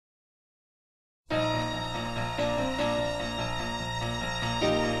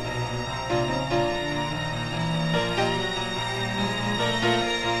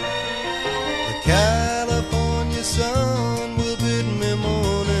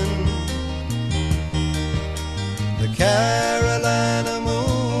Carolina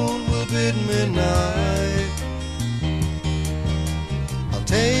moon will bid me night. I'll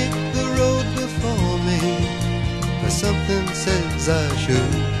take the road before me, where something says I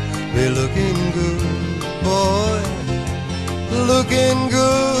should be looking good, boy, looking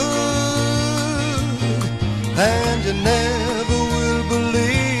good. And you never will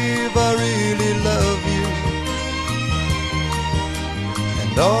believe I really love you,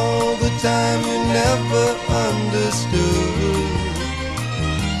 and all the time you never understood.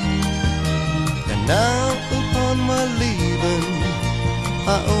 And now upon my leaving,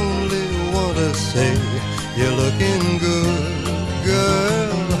 I only want to say you're looking good,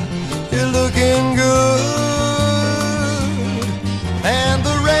 girl, you're looking good. And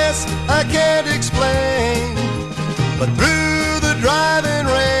the rest I can't explain, but through the driving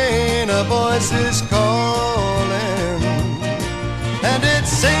rain a voice is calling, and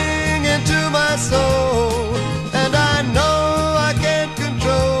it's singing to my soul. And I know I can't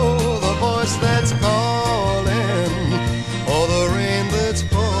control the voice that's calling, or the rain that's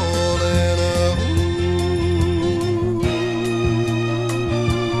falling.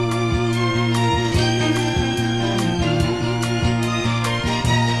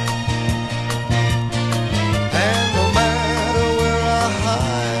 And no matter where I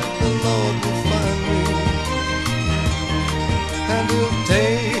hide, the Lord will find me, and He'll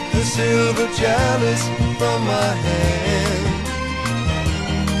take the silver chalice from my hand,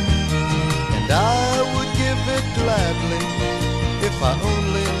 and I would give it gladly if I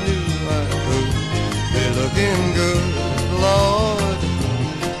only knew I could be looking good, Lord,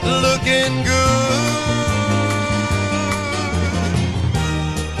 looking good.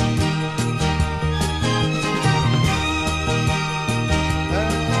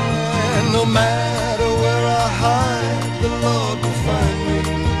 And no matter where I hide, the Lord will find me,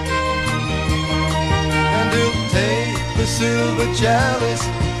 and He'll take the silver chalice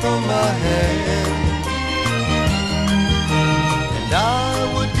from my hand,